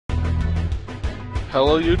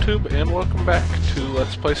Hello YouTube, and welcome back to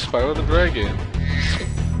Let's Play Spyro the Dragon.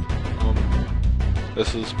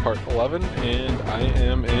 This is part 11, and I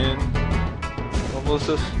am in... what was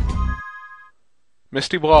this?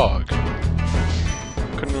 Misty Blog.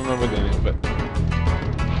 Couldn't remember the name of it.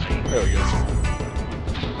 There we go.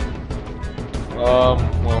 Well,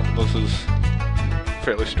 this is a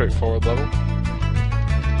fairly straightforward level.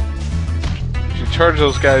 If you charge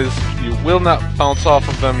those guys, you will not bounce off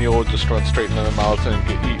of them, you will just run straight into their mouths and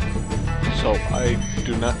get eaten. So I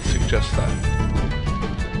do not suggest that.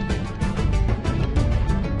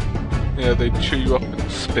 Yeah, they chew you up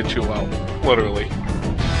and spit you out, literally.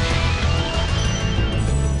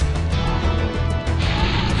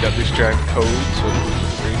 Got these giant codes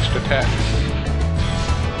with ranged attacks.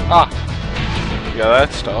 Ah! Yeah,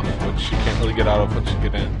 that stuff, which you can't really get out of once you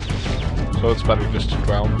get in. So it's better just to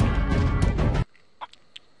drown.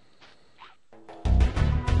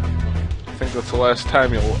 I think that's the last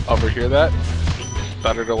time you'll ever hear that.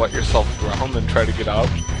 Better to let yourself drown than try to get out.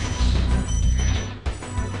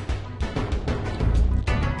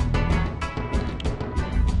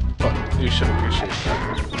 But you should appreciate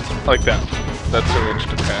that. Like that. That's a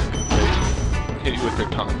ranged attack. They hit you with their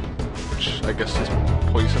tongue, which I guess is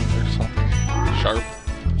poison or something. Sharp.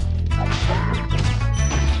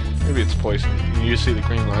 Maybe it's poison. You see the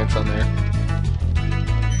green lines on there.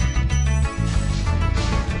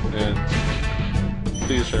 And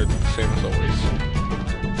these are the same as always.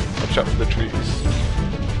 Watch out for the trees.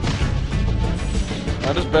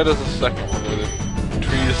 Not as bad as the second one, where the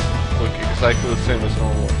trees look exactly the same as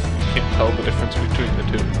normal ones. You can't tell the difference between the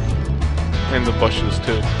two. And the bushes,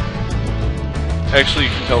 too. Actually,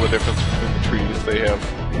 you can tell the difference between the trees. They have...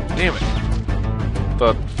 damn it!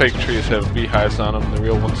 The fake trees have beehives on them, the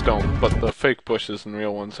real ones don't. But the fake bushes and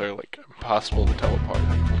real ones are, like, impossible to tell apart.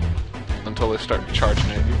 Until they start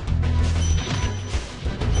charging at you.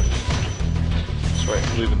 That's right,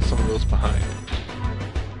 I'm leaving some of those behind.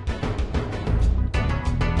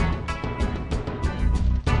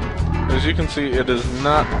 As you can see, it is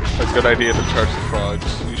not a good idea to charge the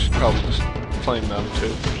frogs. You should probably just flame them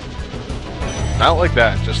too. Not like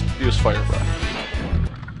that, just use fire breath.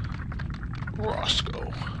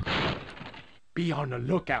 Roscoe. Be on the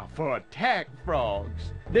lookout for attack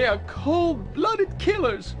frogs. They are cold-blooded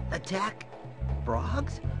killers. Attack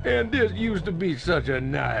frogs? And this used to be such a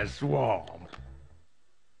nice swarm.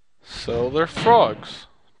 So they're frogs.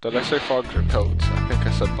 Did I say frogs or toads? I think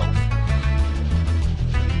I said both.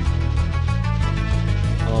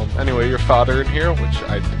 Anyway, your fodder in here, which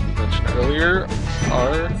I didn't mention earlier,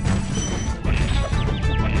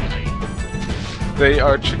 they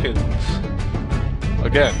are chickens.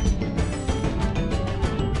 Again.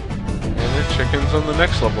 And they're chickens on the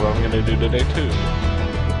next level I'm going to do today too.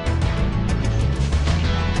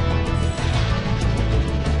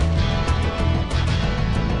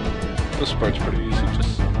 This part's pretty easy,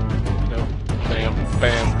 just, you know, bam,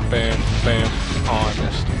 bam, bam, bam. Oh, I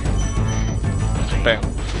missed. Bam.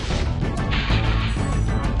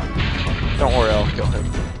 Don't worry, I'll kill him.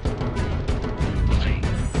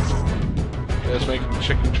 Let's make a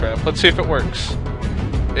chicken trap. Let's see if it works.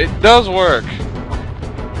 It does work!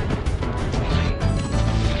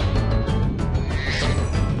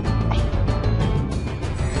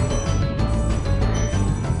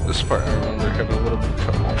 This part I remember having a little bit of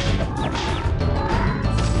trouble.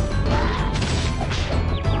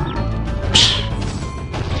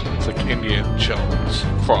 It's like Indiana Jones,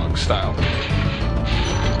 frog style.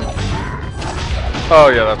 Oh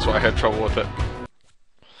yeah, that's why I had trouble with it.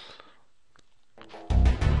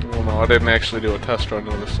 Well no, I didn't actually do a test run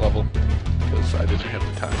of this level, because I didn't have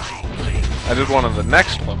the time. I did one of the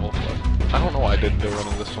next level, but I don't know why I didn't do one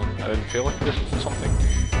of this one. I didn't feel like it or something.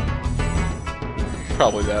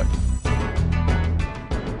 Probably that.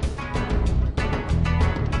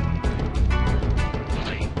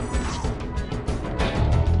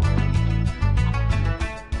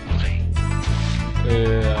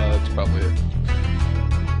 Yeah, that's probably it.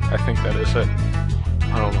 I think that is it.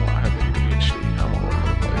 I don't know, I have ADHD. I'm all over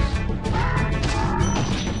the place.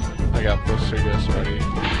 I got those cigarettes ready, so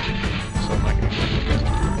I'm not gonna get it again.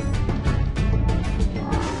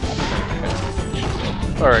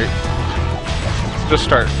 Alright. Just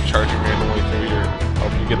start charging randomly through here.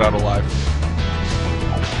 Hope you get out alive.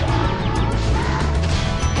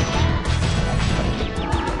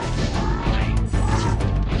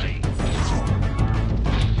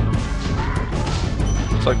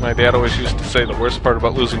 It's like my dad always used to say, the worst part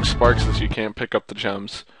about losing sparks is you can't pick up the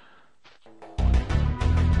gems.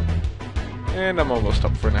 And I'm almost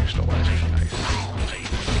up for an extra life. Nice.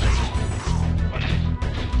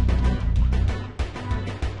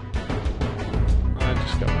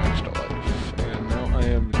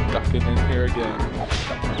 ducking in here again. I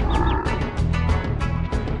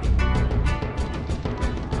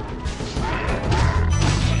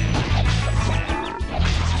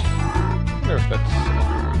wonder if that's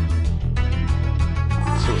everyone.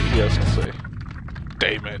 Let's see what he has to say.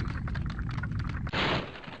 Damon.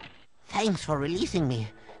 Thanks for releasing me.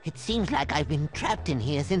 It seems like I've been trapped in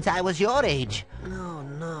here since I was your age. No,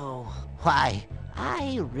 no. Why,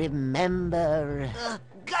 I remember...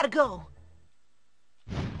 gotta go.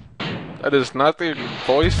 That is not the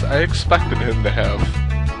voice I expected him to have.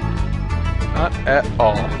 Not at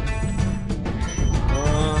all.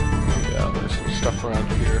 Yeah, there's some stuff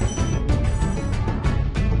around here.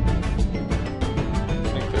 I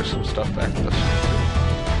think there's some stuff back this way too.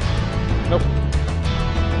 Nope.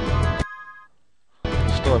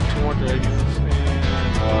 Still have 2 more dragons and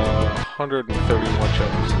 130 more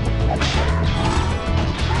chums.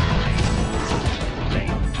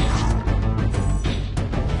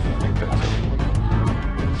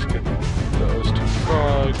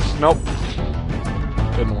 Nope.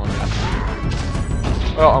 Didn't want that.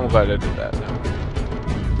 Well, I'm glad I did that now.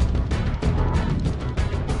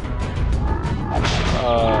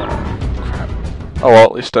 Crap. Oh well,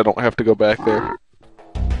 at least I don't have to go back there.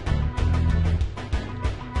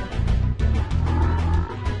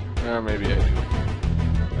 Maybe I do.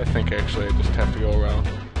 I think actually I just have to go around.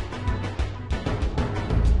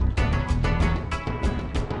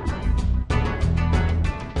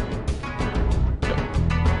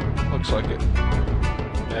 Looks like it.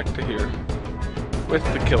 Back to here. With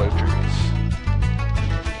the killer trees.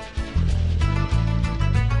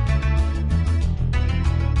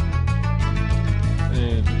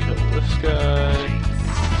 And kill this guy.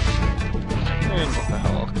 And what the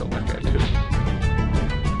hell, I'll kill that guy too.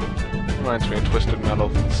 Reminds me of Twisted Metal,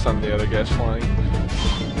 some of the other guys flying.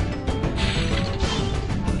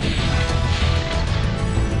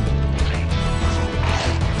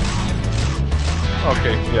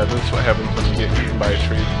 Okay, yeah, this is what happens when you get eaten by a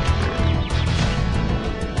tree.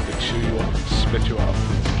 It chew you up, spit you out.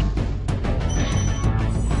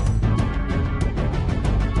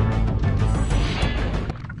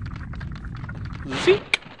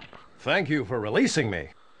 Zeke! Thank you for releasing me.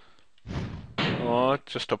 Oh,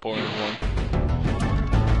 just a boring one.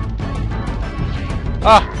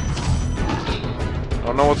 Ah! I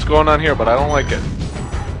don't know what's going on here, but I don't like it.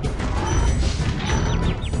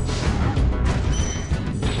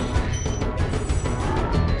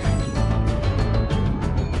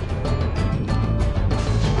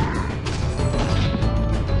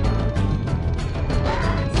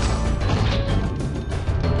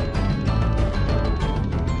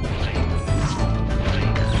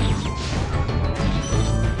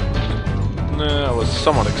 I was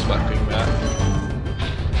somewhat expecting that.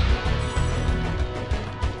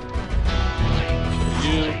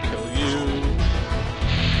 Kill you, kill you.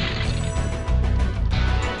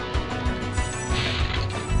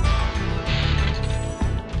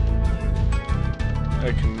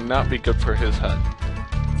 That cannot be good for his head. I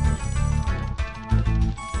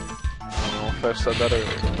don't know if I said that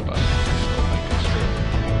earlier, but I still think it's true.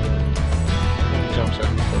 He jumps at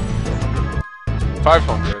me for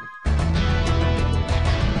 500.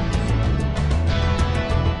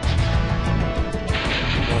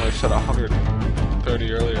 I said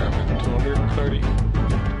 130 earlier, I meant 230.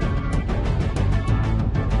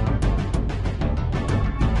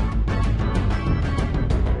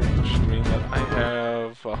 Which should mean that I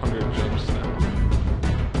have 100 gems now.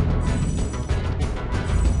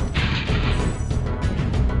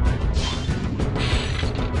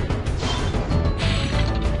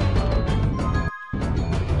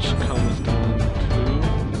 Which comes down to...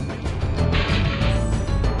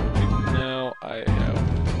 Right now I have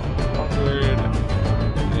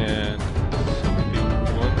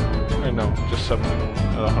 171, or no, just 71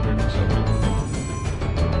 out of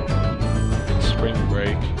 170. It's spring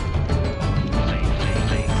break.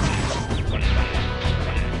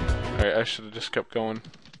 Alright, I should have just kept going.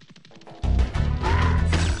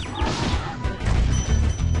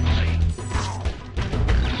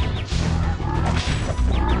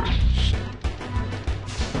 Shit.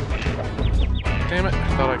 Damn it, I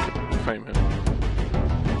thought I could frame him.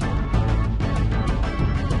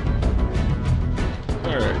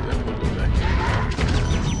 Alright, then we'll go back here.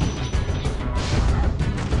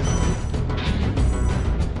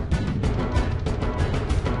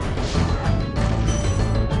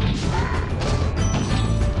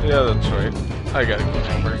 Yeah, that's right. I gotta get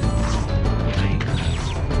over.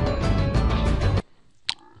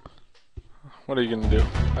 What are you gonna do?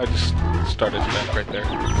 I just started back right there.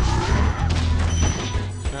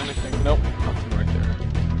 Anything? Nope, nothing right there.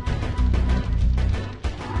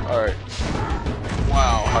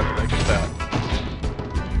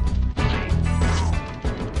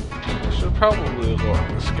 probably lower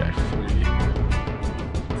this guy free.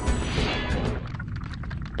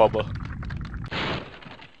 Bubba.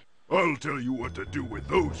 I'll tell you what to do with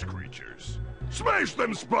those creatures. Smash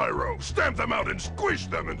them, Spyro! Stamp them out and squish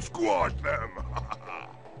them and squash them!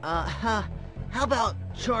 How about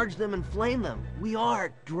charge them and flame them? We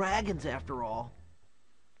are dragons after all.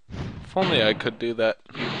 If only I could do that.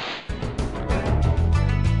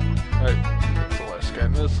 Alright, that's the last guy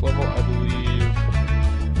in this level, I believe.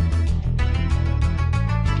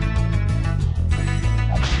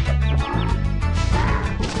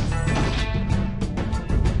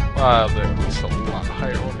 Wow, that's a lot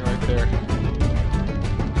higher one right there.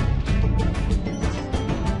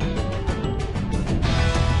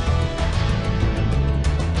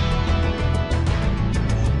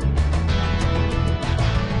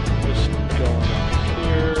 Just going up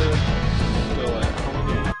here. Still at how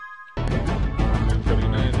many?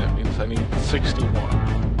 39, that means I need 61.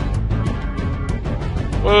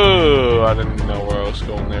 Whoa, I didn't know where I was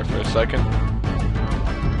going there for a second.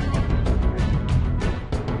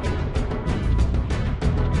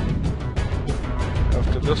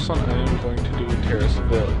 This one I am going to do Terrace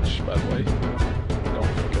Village, by the way.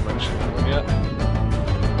 Don't think I mentioned that one yet.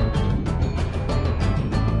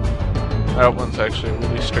 That one's actually a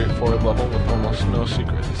really straightforward level with almost no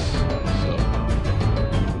secrets. So,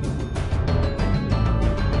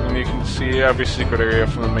 and you can see every secret area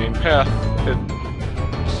from the main path.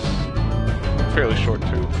 It's fairly short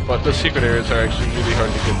too, but the secret areas are actually really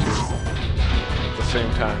hard to get to at the same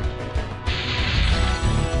time.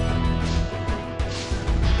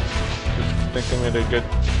 I think they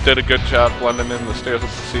did a good job blending in the stairs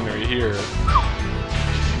with the scenery here.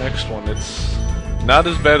 Next one, it's not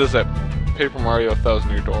as bad as that Paper Mario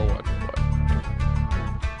 1000 Year Door one, but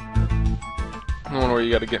the one where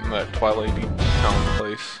you gotta get in that Twilight town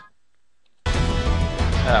place.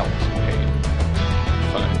 That was a pain.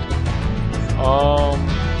 Fine.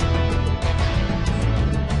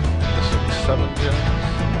 This is 7 gems.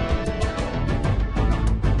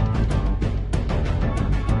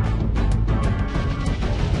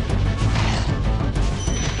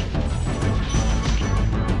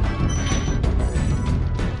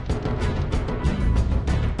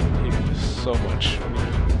 So much. We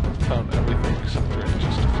found everything except for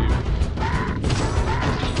just a few. I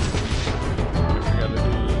forgot to do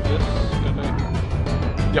this, did I?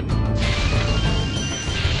 Yep.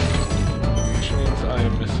 Which means I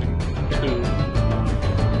am missing 2.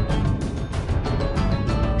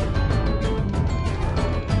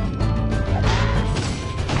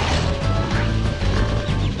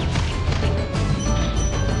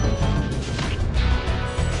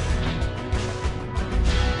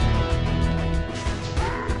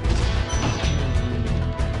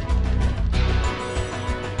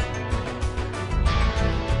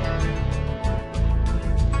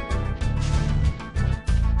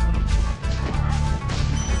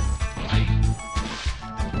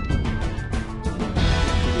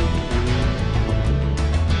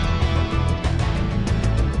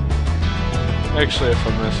 Actually, if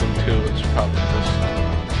I'm missing 2, it's probably this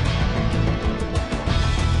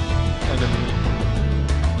enemy.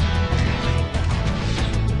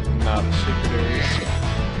 Not a secret area.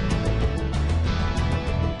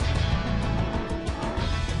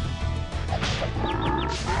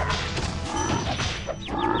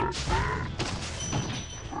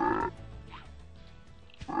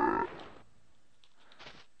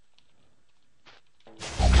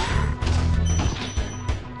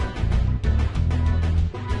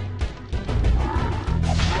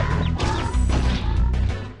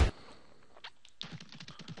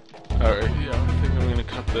 Alright, yeah, I think I'm gonna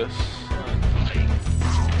cut this.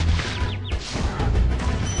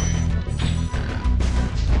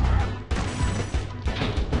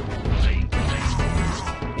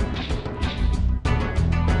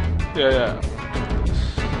 Yeah.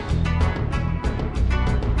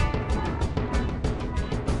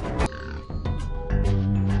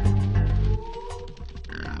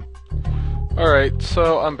 Alright,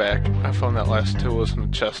 so I'm back. I found that last 2 was in the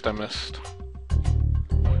chest I missed.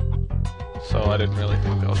 So I didn't really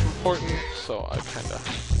think that was important, so I kinda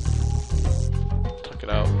took it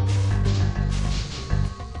out.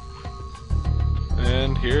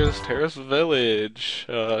 And here's Terrace Village.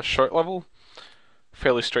 Short level,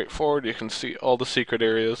 fairly straightforward. You can see all the secret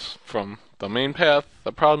areas from the main path.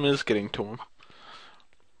 The problem is getting to them.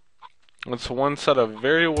 It's one set of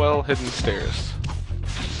very well hidden stairs.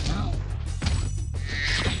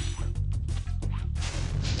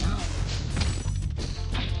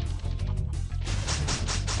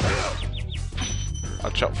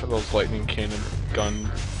 Watch out for those lightning cannon gun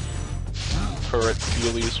turret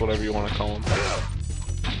feelies, whatever you want to call them.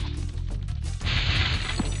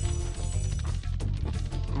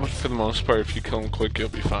 But for the most part, if you kill them quick, you'll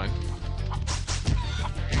be fine.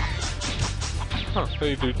 Huh,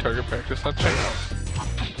 they do target practice on chainsaws.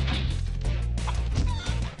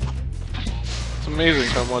 It's amazing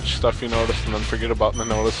how much stuff you notice and then forget about and then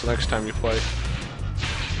notice the next time you play.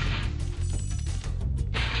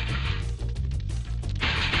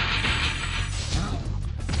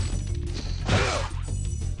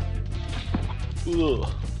 Ugh.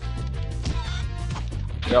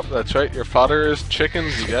 Yep, that's right, your fodder is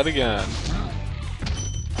chickens yet again.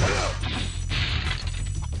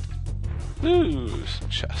 Ooh, some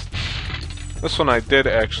chests. This one I did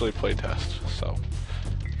actually play test, so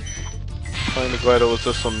kinda glad it was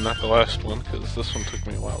this one, not the last one, because this one took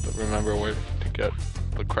me a while to remember where to get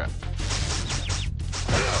the crap.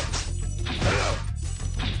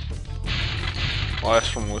 The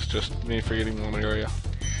last one was just me forgetting one area.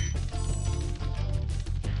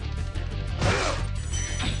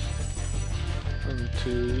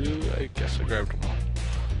 I guess I grabbed them all.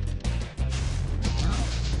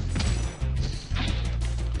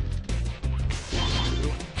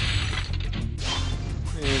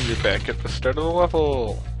 And you're back at the start of the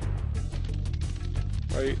level.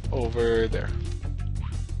 Right over there.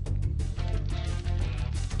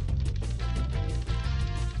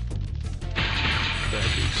 Grab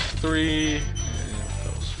these 3, and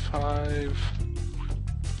those 5.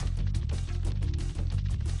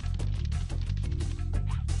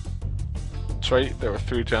 That's right, there were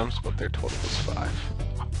 3 gems, but their total was 5.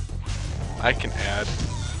 I can add.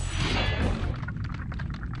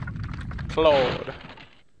 Claude.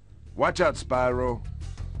 Watch out, Spyro.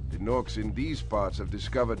 The Norks in these parts have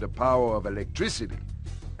discovered the power of electricity,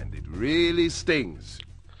 and it really stings.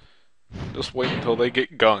 Just wait until they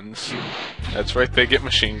get guns. That's right, they get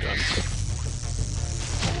machine guns.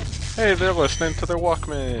 Hey, they're listening to their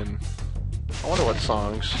Walkman. I wonder what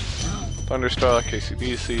songs. Thunderstruck,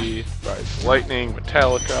 AC/DC, Rise of Lightning,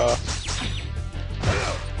 Metallica.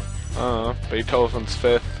 Beethoven's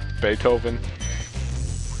Fifth, Beethoven.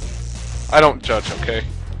 I don't judge, okay?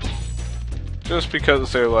 Just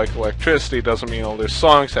because they like electricity doesn't mean all their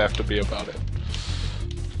songs have to be about it.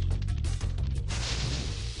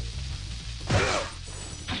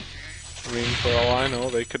 I mean, for all I know,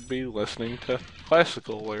 they could be listening to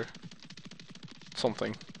classical or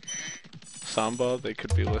something. Samba, they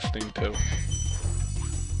could be listening to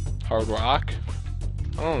hard rock.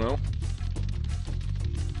 I don't know.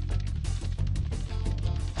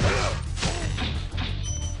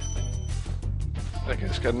 That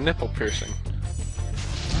guy's got a nipple piercing.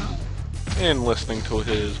 And listening to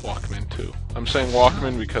his Walkman too. I'm saying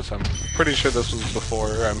Walkman because I'm pretty sure this was before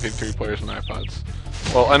MP3 players and iPods.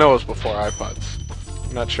 Well, I know it was before iPods.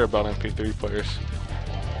 I'm not sure about MP3 players.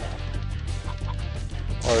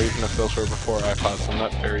 Or even if those were before iPods, I'm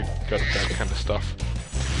not very good at that kind of stuff.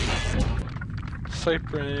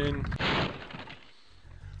 Cyprin.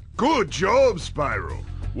 Good job, Spyro.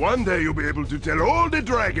 One day you'll be able to tell all the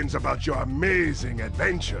dragons about your amazing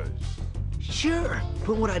adventures. Sure,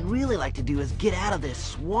 but what I'd really like to do is get out of this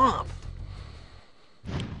swamp.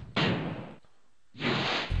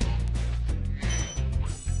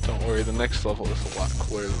 Don't worry, the next level is a lot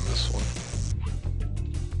cooler than this one.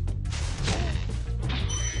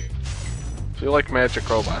 If you like magic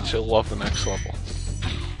robots, you'll love the next level.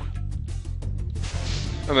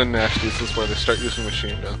 And then Nasties is where they start using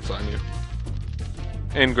machine guns on you.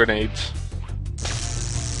 And grenades.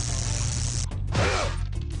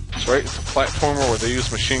 That's right, it's a platformer where they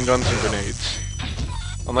use machine guns and grenades.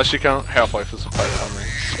 Unless you count Half-Life as a platformer.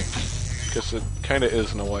 Because it kinda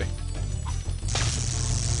is in a way.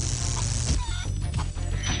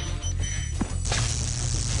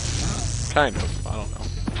 Kind of, I don't know.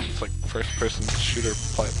 It's like first-person shooter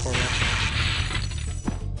platformer.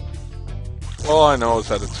 All I know is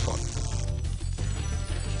that it's fun.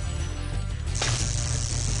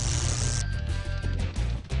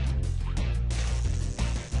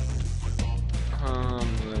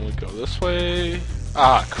 Then we go this way.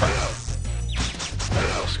 Ah, crap.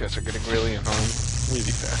 Those guys are getting really annoying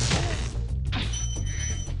really fast.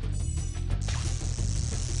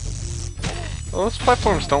 Well, those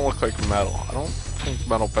platforms don't look like metal. I don't think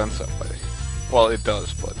metal bends that way. Well, it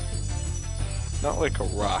does, but not like a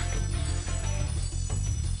rock.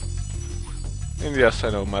 And yes, I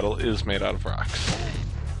know metal is made out of rocks.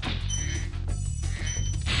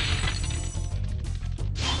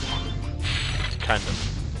 Kind of.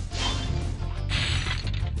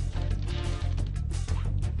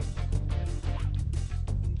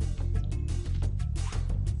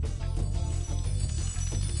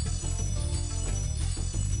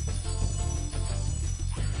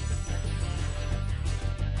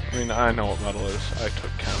 mean, I know what metal is. I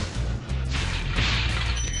took chem.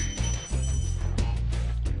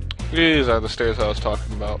 These are the stairs I was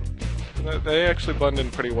talking about. They actually blend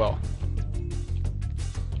in pretty well.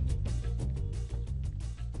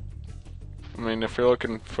 I mean, if you're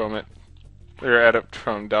looking from it, or at it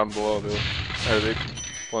from down below, they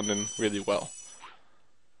blend in really well.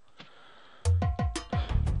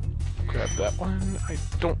 Grab that one. I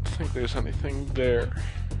don't think there's anything there.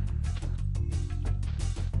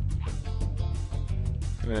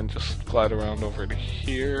 And then just glide around over to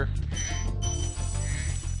here.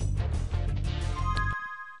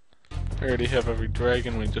 I already have every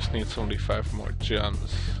dragon, we just need 75 more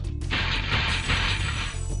gems.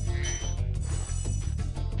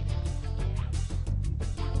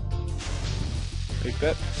 Take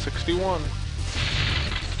that, 61.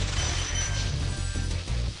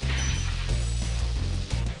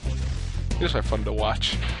 These are fun to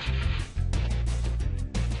watch.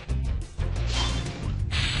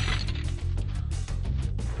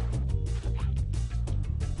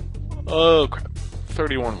 Oh crap.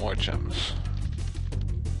 31 more gems.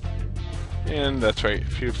 And that's right,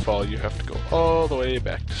 if you fall, you have to go all the way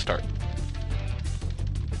back to start.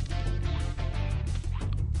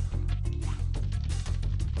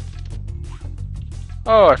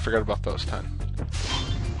 Oh, I forgot about those 10.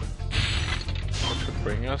 Which would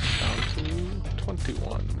bring us down to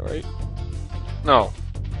 21, right? No.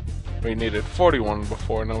 We needed 41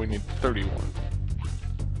 before, now we need 31.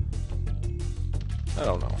 I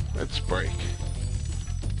don't know. It's break.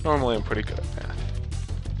 Normally I'm pretty good at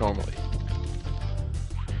math. Normally.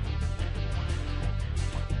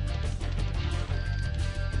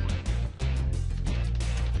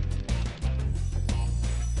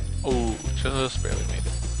 Oh, just barely made it.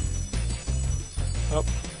 Up.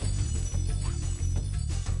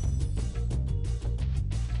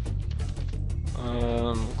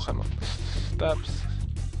 Climb up the steps.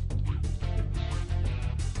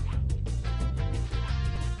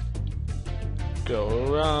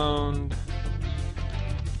 Go around.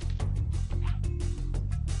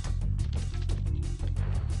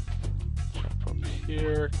 Jump up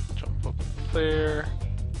here, jump up there.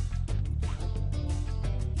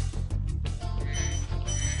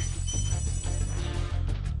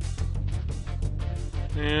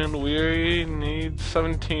 And we need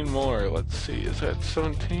 17 more. Let's see, is that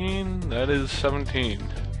 17? That is 17.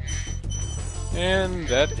 And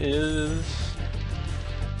that is...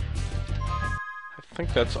 I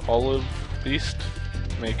think that's all of Beast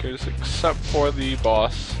Makers except for the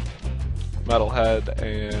boss, Metalhead,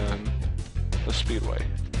 and the Speedway,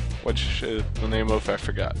 which is the name of I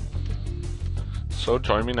forgot. So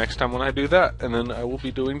join me next time when I do that, and then I will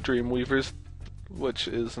be doing Dreamweavers, which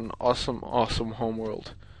is an awesome, awesome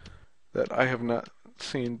homeworld that I have not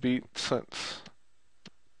seen beat since.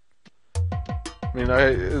 I mean,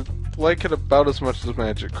 I like it about as much as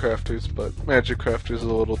Magic Crafters, but Magic Crafters is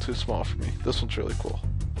a little too small for me. This one's really cool.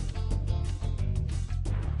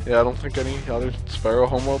 Yeah, I don't think any other Spyro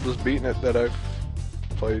homeworld has beaten it that I've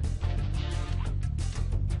played.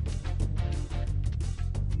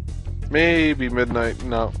 Maybe Midnight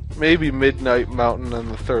Mountain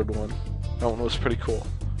and the third one. That one was pretty cool.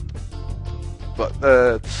 But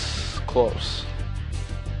that's close.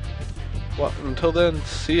 Well, until then,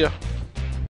 see ya.